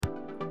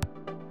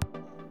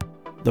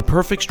The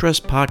Perfect Stress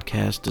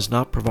podcast does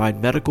not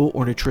provide medical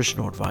or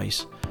nutritional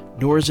advice,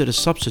 nor is it a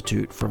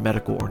substitute for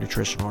medical or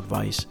nutritional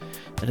advice,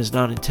 and is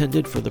not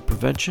intended for the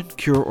prevention,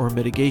 cure, or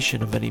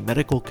mitigation of any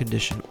medical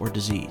condition or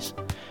disease.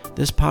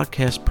 This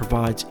podcast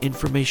provides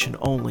information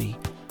only.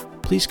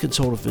 Please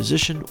consult a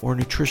physician or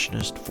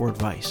nutritionist for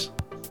advice.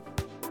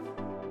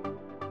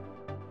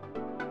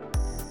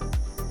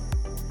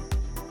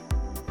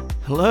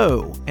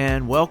 Hello,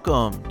 and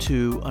welcome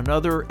to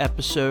another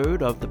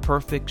episode of the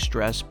Perfect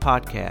Stress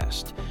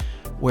Podcast,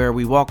 where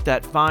we walk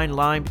that fine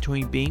line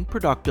between being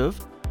productive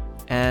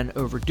and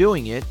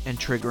overdoing it and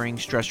triggering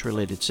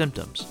stress-related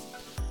symptoms.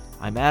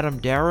 I'm Adam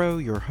Darrow,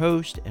 your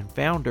host and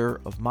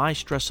founder of My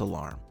Stress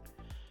Alarm.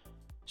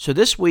 So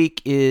this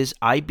week is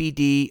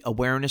IBD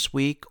Awareness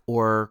Week,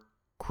 or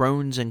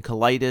Crohn's and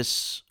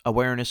Colitis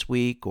Awareness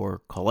Week,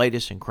 or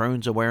Colitis and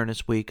Crohn's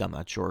Awareness Week. I'm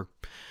not sure.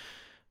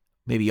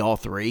 Maybe all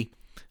three.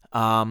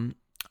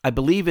 I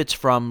believe it's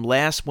from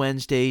last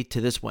Wednesday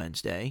to this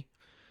Wednesday.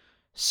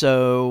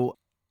 So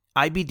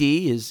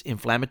IBD is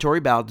inflammatory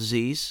bowel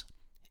disease,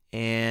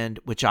 and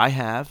which I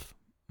have.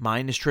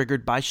 Mine is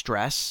triggered by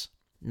stress.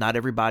 Not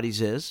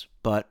everybody's is,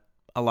 but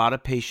a lot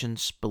of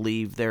patients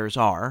believe theirs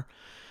are.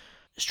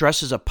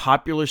 Stress is a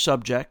popular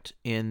subject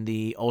in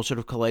the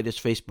ulcerative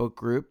colitis Facebook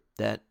group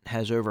that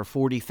has over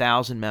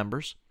 40,000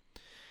 members.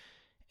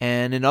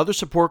 And in other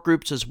support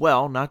groups as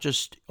well, not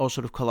just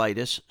ulcerative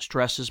colitis,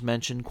 stress is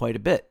mentioned quite a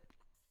bit.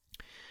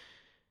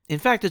 In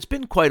fact, it's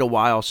been quite a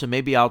while, so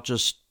maybe I'll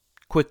just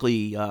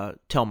quickly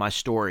tell my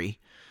story.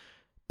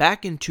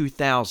 Back in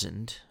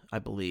 2000, I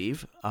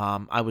believe,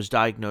 I was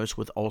diagnosed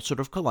with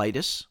ulcerative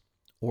colitis,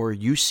 or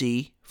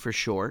UC for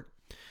short,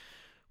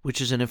 which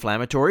is an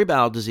inflammatory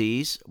bowel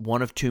disease,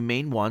 one of two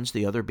main ones,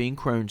 the other being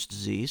Crohn's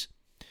disease.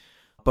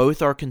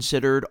 Both are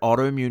considered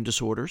autoimmune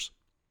disorders.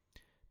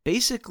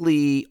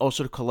 Basically,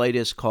 ulcerative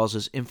colitis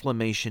causes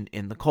inflammation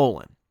in the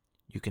colon.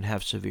 You can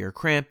have severe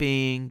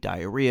cramping,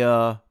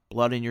 diarrhea,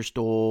 blood in your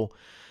stool,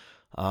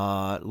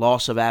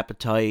 loss of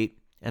appetite,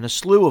 and a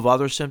slew of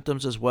other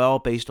symptoms as well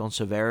based on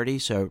severity,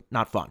 so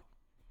not fun.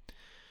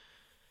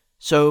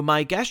 So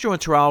my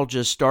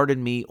gastroenterologist started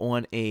me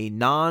on a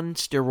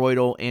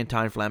non-steroidal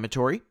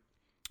anti-inflammatory,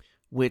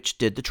 which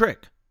did the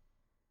trick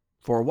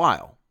for a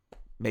while,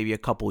 maybe a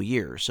couple of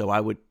years. So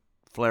I would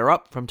flare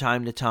up from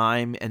time to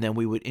time, and then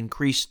we would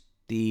increase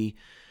the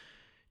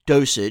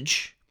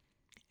dosage,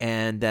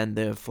 and then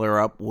the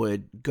flare-up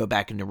would go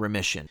back into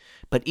remission.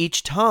 But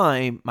each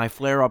time, my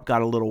flare-up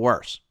got a little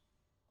worse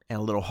and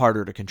a little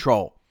harder to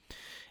control.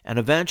 And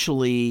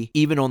eventually,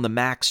 even on the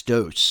max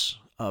dose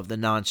of the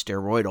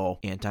non-steroidal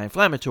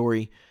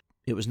anti-inflammatory,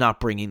 it was not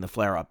bringing the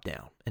flare-up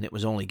down, and it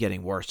was only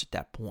getting worse at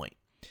that point.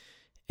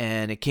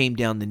 And it came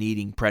down to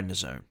needing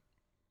prednisone.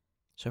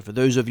 So for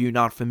those of you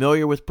not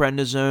familiar with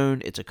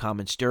prednisone, it's a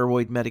common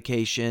steroid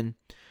medication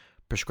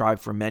prescribed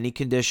for many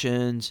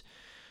conditions.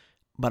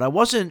 But I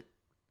wasn't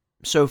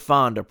so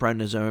fond of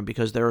prednisone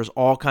because there was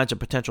all kinds of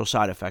potential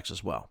side effects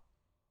as well.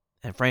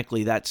 And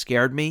frankly, that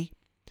scared me.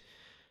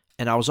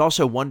 And I was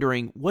also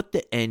wondering what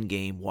the end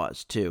game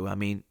was too. I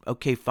mean,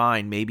 okay,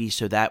 fine, maybe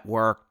so that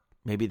worked.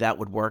 Maybe that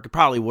would work. It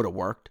probably would have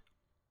worked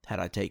had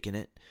I taken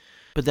it.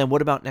 But then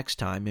what about next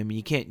time? I mean,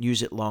 you can't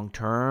use it long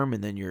term,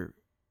 and then you're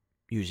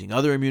using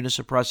other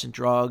immunosuppressant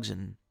drugs,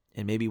 and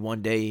maybe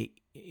one day,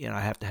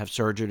 I have to have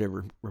surgery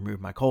to remove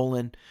my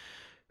colon.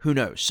 Who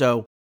knows?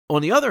 So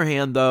on the other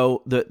hand,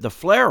 though, the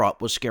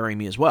flare-up was scaring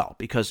me as well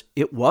because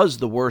it was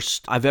the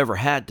worst I've ever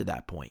had to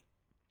that point.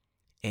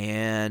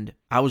 And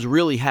I was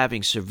really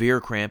having severe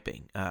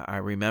cramping. I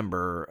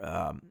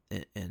remember,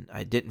 and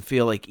I didn't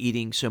feel like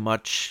eating so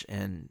much,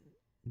 and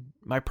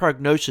my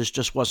prognosis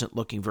just wasn't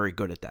looking very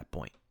good at that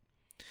point.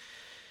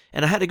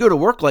 And I had to go to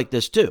work like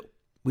this too.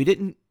 We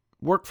didn't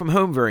work from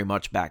home very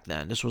much back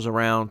then. This was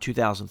around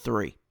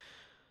 2003.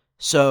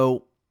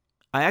 So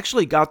I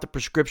actually got the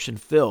prescription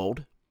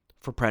filled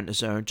for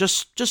prednisone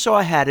just so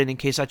I had it in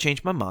case I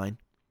changed my mind.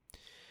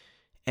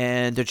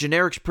 And the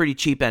generic's pretty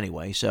cheap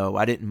anyway, so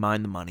I didn't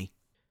mind the money.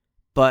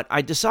 But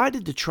I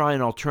decided to try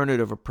an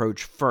alternative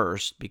approach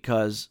first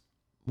because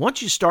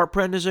once you start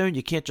prednisone,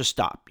 you can't just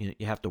stop.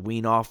 You have to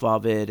wean off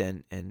of it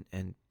and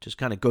just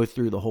kind of go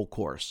through the whole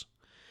course.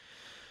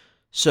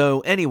 So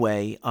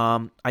anyway,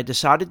 I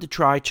decided to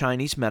try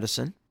Chinese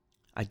medicine.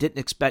 I didn't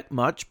expect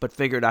much, but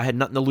figured I had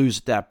nothing to lose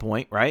at that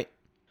point, right?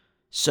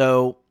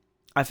 So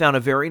I found a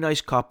very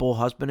nice couple,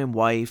 husband and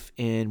wife,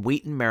 in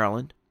Wheaton,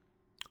 Maryland,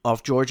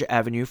 off Georgia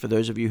Avenue, for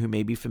those of you who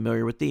may be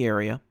familiar with the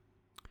area.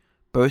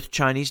 Both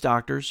Chinese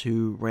doctors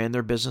who ran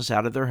their business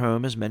out of their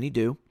home, as many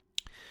do.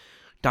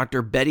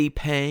 Dr. Betty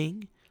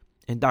Pang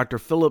and Dr.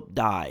 Philip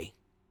Dai.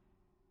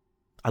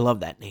 I love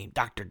that name,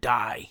 Dr.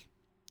 Dai.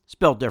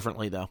 Spelled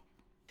differently, though.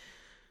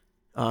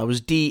 It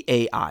was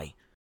D-A-I.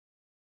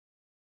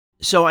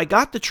 So I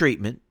got the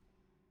treatment,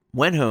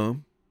 went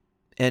home,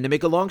 and to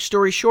make a long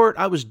story short,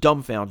 I was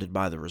dumbfounded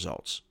by the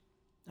results.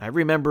 I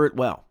remember it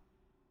well.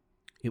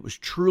 It was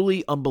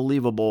truly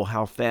unbelievable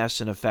how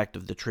fast and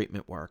effective the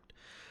treatment worked.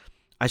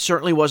 I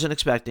certainly wasn't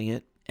expecting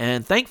it,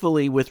 And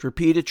thankfully, with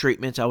repeated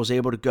treatments, I was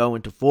able to go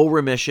into full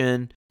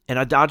remission, and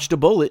I dodged a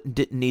bullet and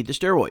didn't need the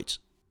steroids.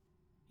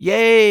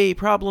 Yay,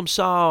 problem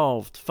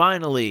solved,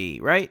 finally,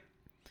 right?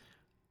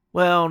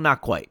 Well, not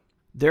quite.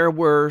 There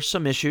were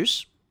some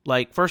issues.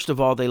 Like, first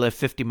of all, they lived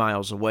 50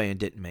 miles away and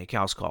didn't make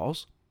house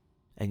calls.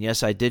 And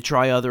yes, I did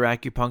try other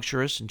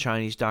acupuncturists and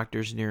Chinese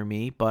doctors near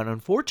me, but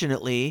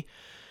unfortunately,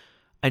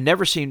 I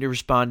never seemed to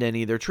respond to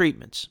any of their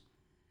treatments.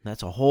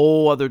 That's a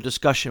whole other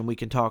discussion we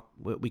can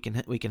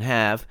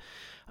have.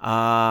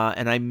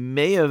 And I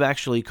may have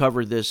actually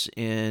covered this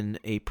in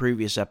a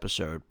previous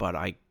episode, but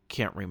I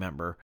can't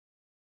remember.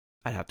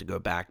 I'd have to go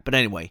back. But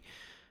anyway,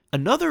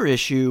 another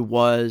issue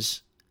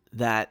was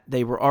that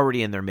they were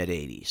already in their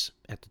mid-80s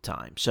at the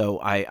time. So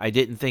I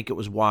didn't think it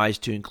was wise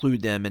to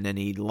include them in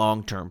any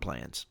long-term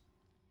plans.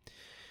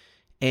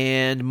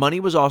 And money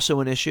was also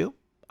an issue.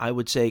 I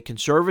would say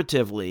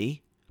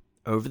conservatively,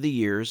 over the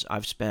years,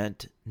 I've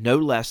spent no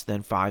less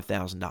than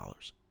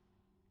 $5,000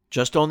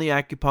 just on the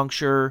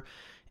acupuncture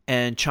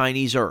and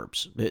Chinese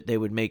herbs. They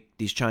would make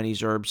these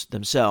Chinese herbs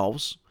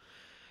themselves,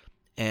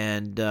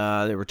 and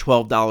they were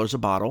 $12 a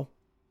bottle,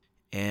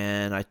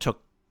 and I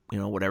took,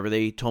 whatever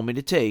they told me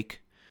to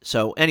take.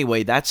 So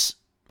anyway, that's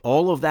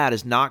all of that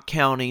is not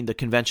counting the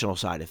conventional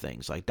side of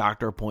things, like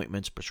doctor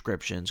appointments,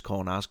 prescriptions,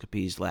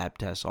 colonoscopies, lab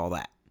tests, all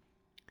that.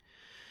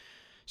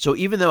 So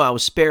even though I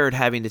was spared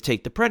having to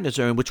take the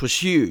prednisone, which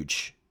was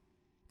huge,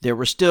 there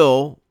were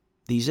still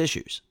these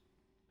issues.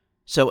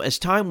 So as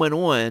time went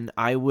on,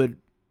 I would,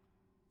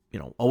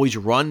 always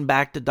run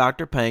back to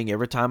Dr. Peng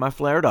every time I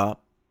flared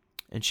up,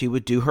 and she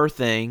would do her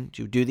thing.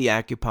 She would do the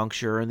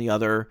acupuncture and the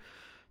other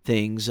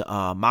things,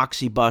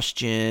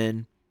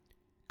 moxibustion,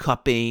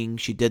 cupping.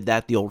 She did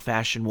that the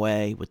old-fashioned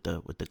way with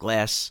the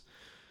glass,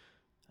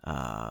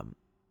 and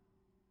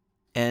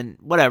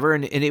whatever,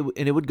 and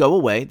it would go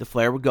away. The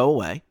flare would go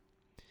away.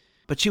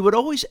 But she would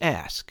always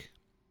ask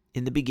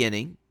in the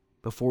beginning,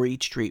 before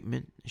each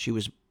treatment, she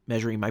was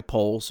measuring my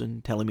pulse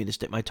and telling me to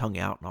stick my tongue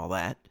out and all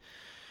that.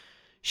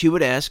 She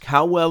would ask,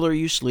 how well are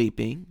you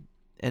sleeping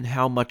and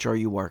how much are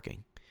you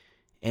working?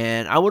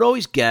 And I would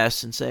always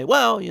guess and say,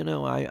 well,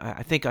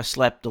 I think I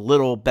slept a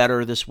little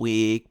better this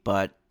week,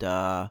 but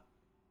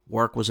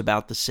work was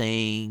about the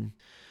same.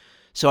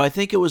 So I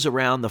think it was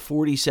around the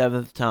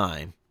 47th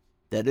time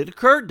that it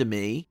occurred to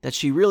me that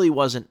she really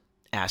wasn't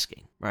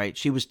asking, right?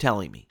 She was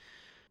telling me.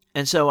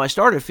 And so I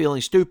started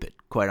feeling stupid,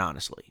 quite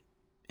honestly,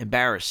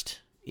 embarrassed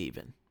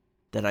even,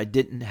 that I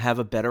didn't have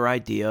a better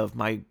idea of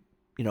my,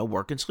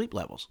 work and sleep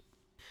levels.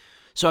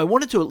 So I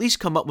wanted to at least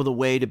come up with a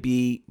way to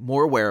be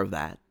more aware of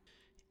that.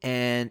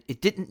 And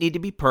it didn't need to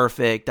be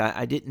perfect.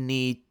 I didn't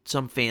need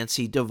some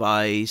fancy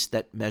device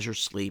that measures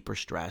sleep or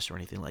stress or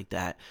anything like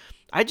that.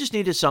 I just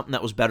needed something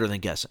that was better than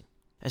guessing.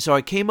 And so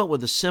I came up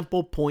with a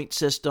simple point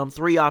system,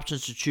 3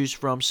 options to choose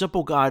from,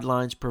 simple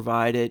guidelines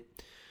provided.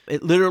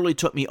 It literally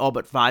took me all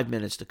but 5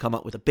 minutes to come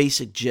up with a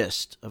basic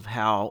gist of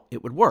how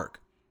it would work.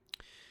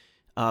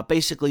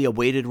 Basically, a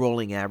weighted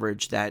rolling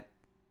average that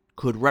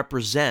could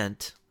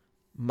represent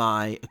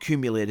my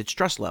accumulated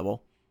stress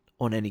level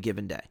on any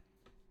given day.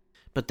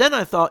 But then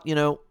I thought,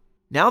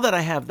 now that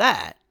I have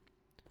that,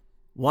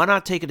 why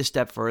not take it a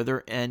step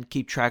further and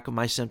keep track of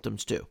my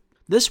symptoms too?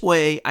 This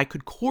way, I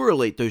could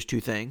correlate those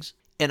two things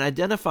and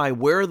identify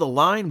where the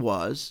line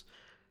was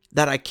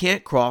that I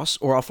can't cross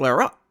or I'll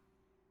flare up.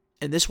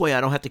 And this way, I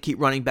don't have to keep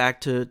running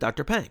back to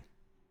Dr. Peng.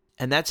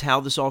 And that's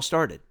how this all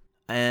started.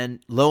 And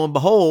lo and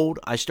behold,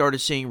 I started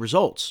seeing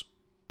results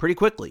pretty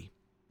quickly.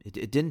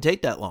 It didn't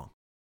take that long.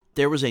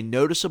 There was a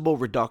noticeable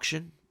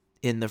reduction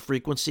in the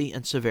frequency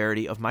and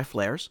severity of my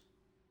flares.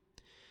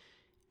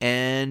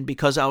 And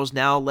because I was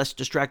now less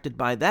distracted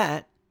by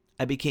that,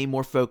 I became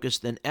more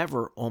focused than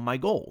ever on my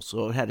goals.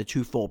 So it had a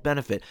twofold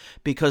benefit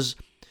because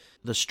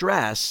the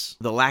stress,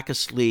 the lack of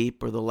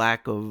sleep or the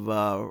lack of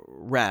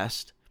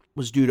rest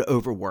was due to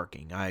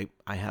overworking. I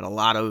had a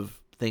lot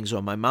of things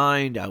on my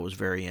mind. I was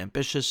very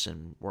ambitious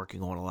and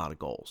working on a lot of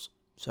goals.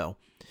 So,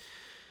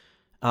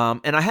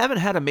 and I haven't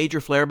had a major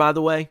flare, by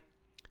the way,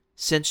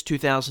 since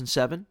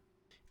 2007.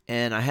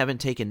 And I haven't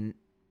taken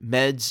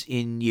meds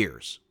in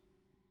years,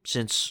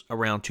 since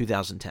around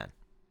 2010.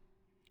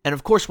 And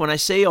of course, when I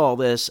say all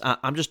this,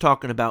 I'm just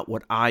talking about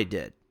what I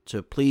did.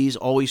 So please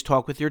always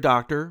talk with your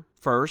doctor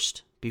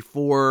first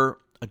before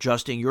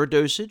adjusting your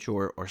dosage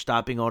or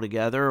stopping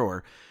altogether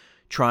or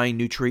trying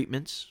new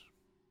treatments,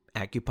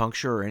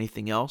 acupuncture or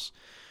anything else.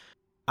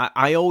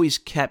 I always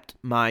kept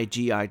my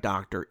GI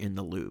doctor in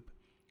the loop.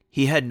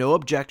 He had no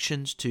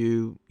objections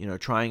to,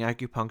 trying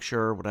acupuncture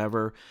or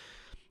whatever,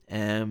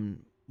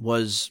 and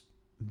was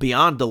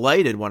beyond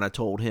delighted when I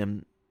told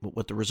him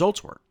what the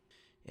results were.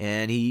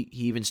 And he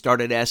even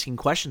started asking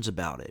questions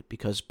about it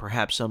because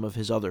perhaps some of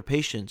his other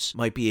patients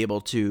might be able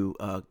to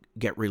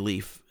get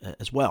relief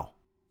as well.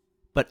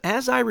 But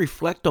as I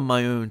reflect on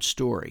my own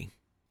story,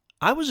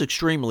 I was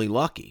extremely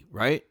lucky,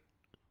 right?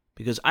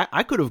 Because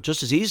I could have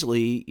just as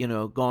easily,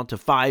 gone to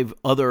 5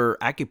 other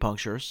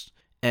acupuncturists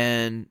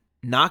and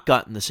not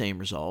gotten the same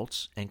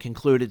results and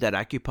concluded that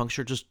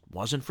acupuncture just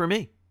wasn't for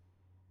me.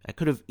 That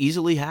could have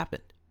easily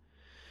happened.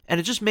 And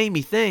it just made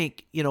me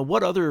think,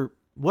 what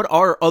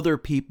are other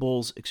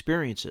people's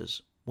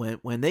experiences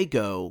when they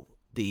go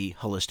the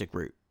holistic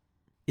route?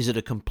 Is it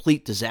a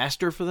complete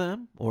disaster for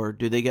them, or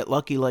do they get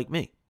lucky like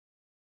me?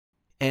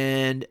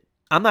 And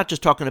I'm not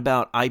just talking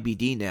about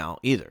IBD now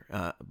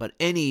either, but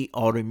any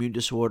autoimmune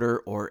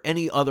disorder or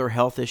any other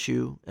health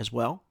issue as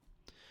well.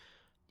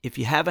 If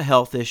you have a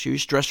health issue,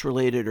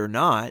 stress-related or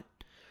not,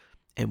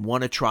 and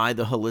want to try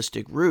the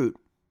holistic route,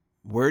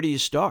 where do you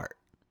start?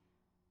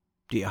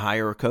 Do you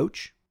hire a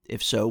coach?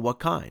 If so, what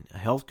kind? A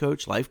health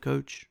coach, life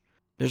coach?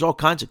 There's all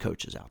kinds of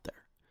coaches out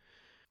there.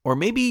 Or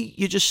maybe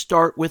you just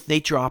start with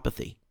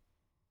naturopathy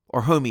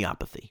or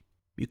homeopathy.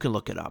 You can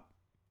look it up.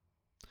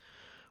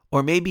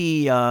 Or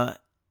maybe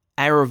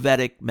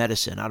Ayurvedic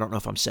medicine. I don't know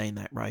if I'm saying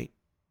that right.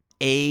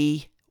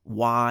 AYURVEDIC.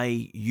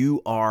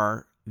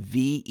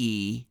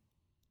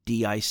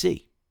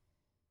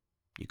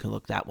 You can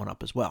look that one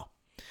up as well.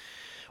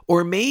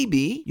 Or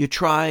maybe you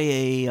try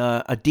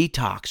a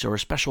detox or a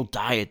special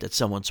diet that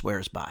someone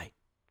swears by.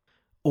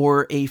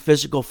 Or a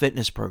physical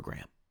fitness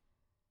program.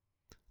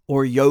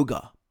 Or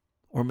yoga.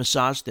 Or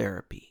massage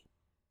therapy.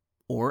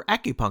 Or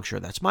acupuncture.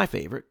 That's my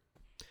favorite.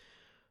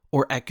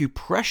 Or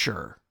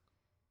acupressure.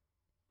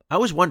 I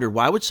always wondered,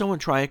 why would someone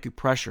try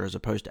acupressure as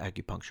opposed to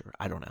acupuncture?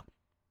 I don't know.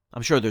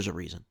 I'm sure there's a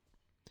reason.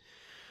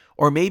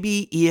 Or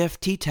maybe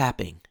EFT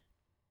tapping,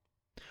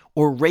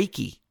 or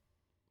Reiki,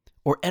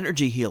 or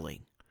energy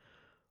healing,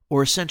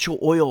 or essential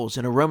oils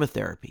and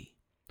aromatherapy,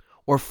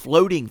 or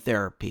floating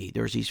therapy.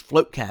 There's these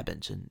float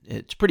cabins, and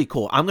it's pretty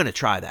cool. I'm going to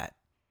try that.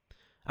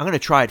 I'm going to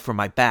try it for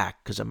my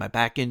back because of my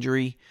back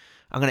injury.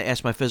 I'm going to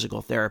ask my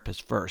physical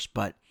therapist first,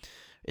 but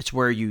it's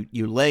where you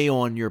lay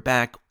on your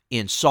back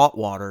in salt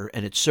water,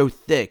 and it's so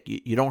thick,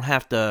 you don't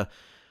have to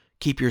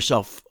keep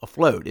yourself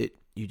afloat.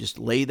 You just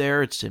lay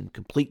there. It's in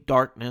complete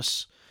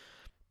darkness.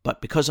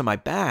 But because of my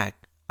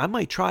back, I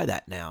might try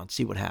that now and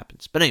see what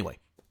happens. But anyway,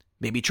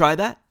 maybe try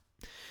that.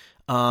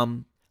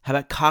 How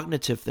about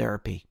cognitive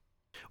therapy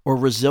or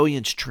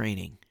resilience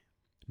training,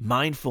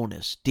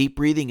 mindfulness, deep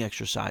breathing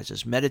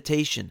exercises,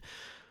 meditation?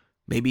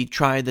 Maybe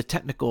try the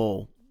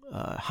technical,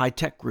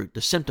 high-tech route,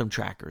 the symptom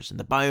trackers and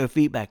the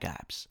biofeedback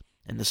apps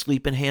and the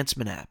sleep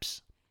enhancement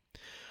apps.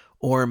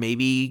 Or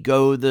maybe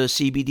go the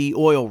CBD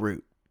oil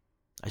route.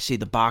 I see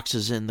the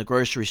boxes in the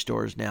grocery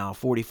stores now,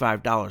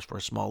 $45 for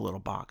a small little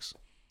box.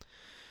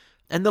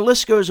 And the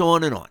list goes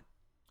on and on.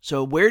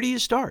 So where do you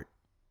start?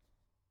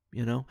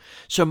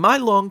 So my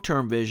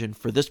long-term vision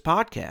for this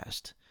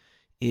podcast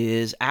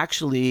is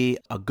actually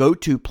a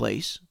go-to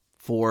place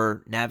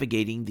for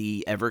navigating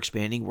the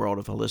ever-expanding world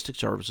of holistic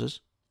services,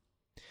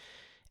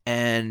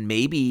 and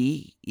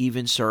maybe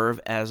even serve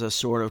as a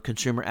sort of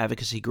consumer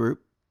advocacy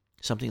group,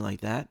 something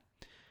like that,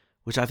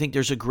 which I think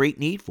there's a great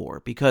need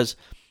for because,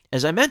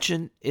 as I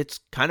mentioned,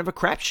 it's kind of a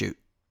crapshoot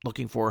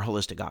looking for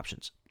holistic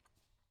options.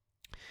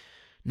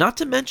 Not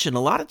to mention,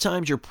 a lot of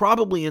times you're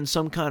probably in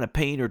some kind of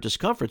pain or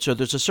discomfort, so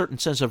there's a certain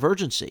sense of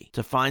urgency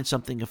to find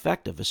something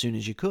effective as soon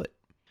as you could.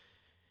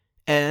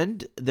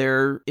 And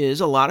there is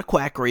a lot of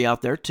quackery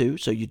out there too,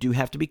 so you do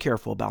have to be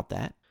careful about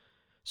that.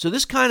 So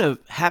this kind of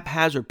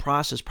haphazard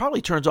process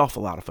probably turns off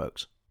a lot of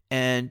folks.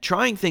 And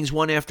trying things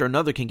one after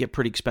another can get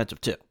pretty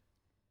expensive too.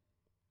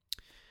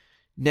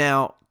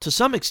 Now, to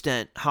some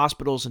extent,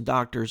 hospitals and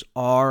doctors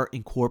are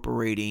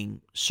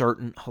incorporating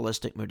certain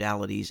holistic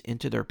modalities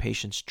into their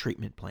patients'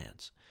 treatment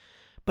plans.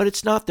 But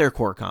it's not their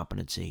core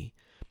competency,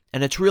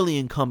 and it's really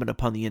incumbent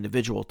upon the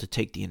individual to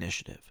take the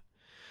initiative.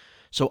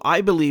 So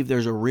I believe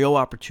there's a real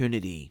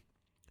opportunity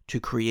to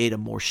create a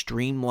more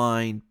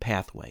streamlined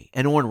pathway,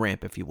 an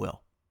on-ramp, if you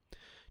will,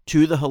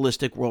 to the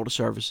holistic world of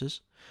services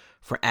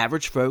for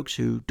average folks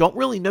who don't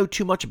really know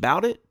too much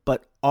about it,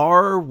 but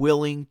are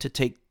willing to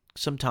take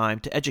some time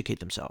to educate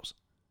themselves.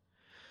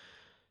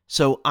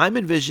 So I'm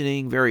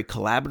envisioning very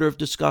collaborative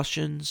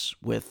discussions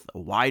with a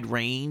wide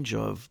range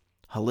of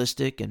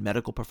holistic and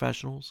medical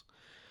professionals,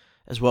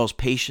 as well as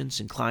patients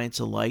and clients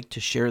alike, to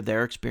share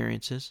their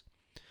experiences.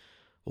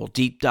 We'll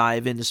deep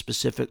dive into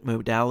specific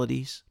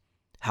modalities,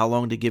 how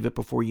long to give it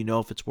before you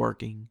know if it's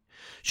working,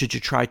 should you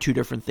try two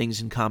different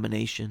things in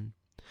combination,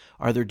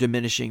 are there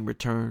diminishing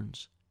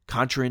returns,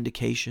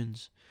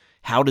 contraindications,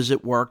 how does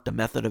it work, the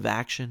method of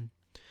action,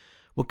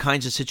 what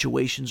kinds of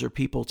situations or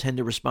people tend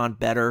to respond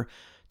better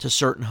to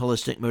certain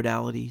holistic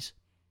modalities.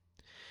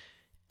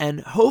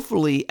 And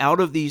hopefully out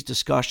of these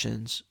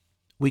discussions,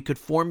 we could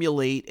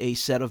formulate a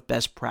set of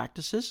best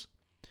practices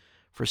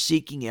for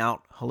seeking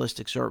out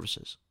holistic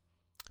services.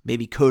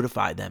 Maybe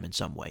codify them in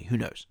some way. Who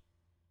knows?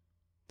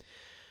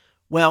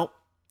 Well,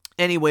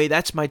 anyway,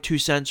 that's my 2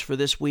 cents for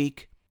this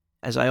week.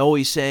 As I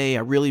always say,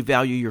 I really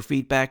value your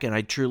feedback, and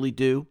I truly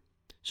do.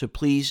 So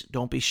please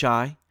don't be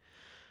shy.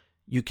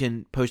 You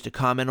can post a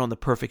comment on the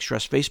Perfect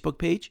Stress Facebook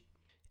page.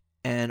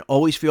 And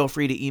always feel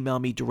free to email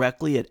me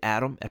directly at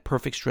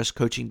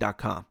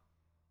adam@perfectstresscoaching.com.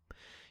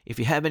 If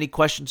you have any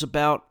questions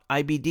about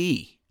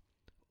IBD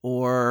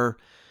or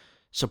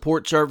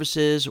support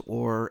services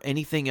or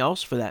anything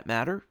else for that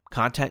matter,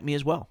 contact me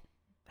as well.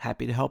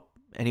 Happy to help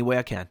any way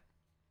I can.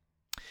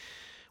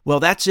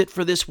 Well, that's it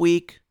for this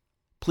week.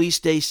 Please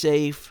stay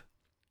safe.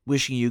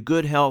 Wishing you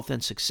good health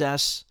and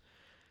success.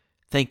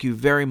 Thank you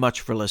very much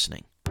for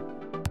listening.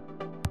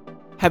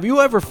 Have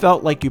you ever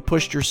felt like you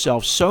pushed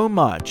yourself so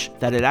much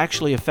that it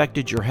actually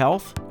affected your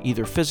health,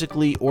 either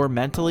physically or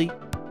mentally?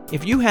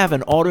 If you have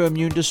an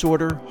autoimmune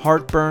disorder,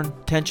 heartburn,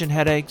 tension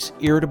headaches,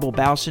 irritable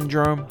bowel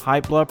syndrome,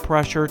 high blood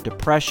pressure,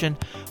 depression,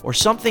 or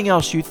something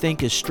else you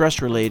think is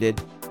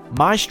stress-related,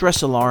 My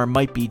Stress Alarm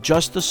might be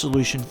just the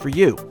solution for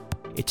you.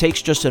 It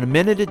takes just a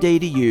minute a day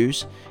to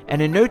use,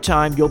 and in no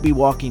time you'll be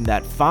walking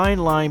that fine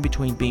line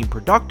between being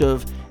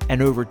productive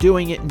and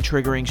overdoing it and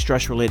triggering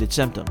stress-related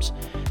symptoms.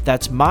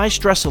 That's My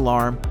Stress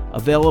Alarm,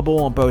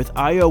 available on both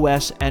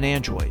iOS and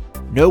Android.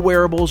 No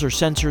wearables or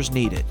sensors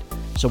needed.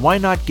 So why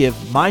not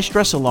give My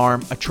Stress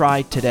Alarm a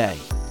try today?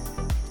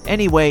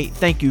 Anyway,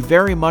 thank you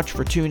very much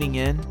for tuning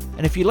in,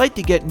 and if you'd like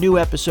to get new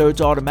episodes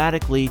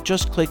automatically,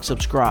 just click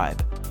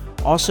subscribe.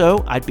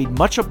 Also, I'd be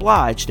much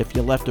obliged if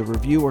you left a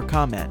review or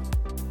comment.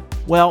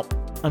 Well,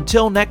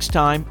 until next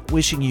time,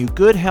 wishing you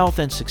good health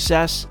and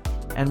success,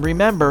 and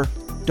remember,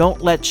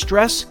 don't let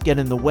stress get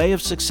in the way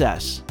of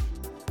success.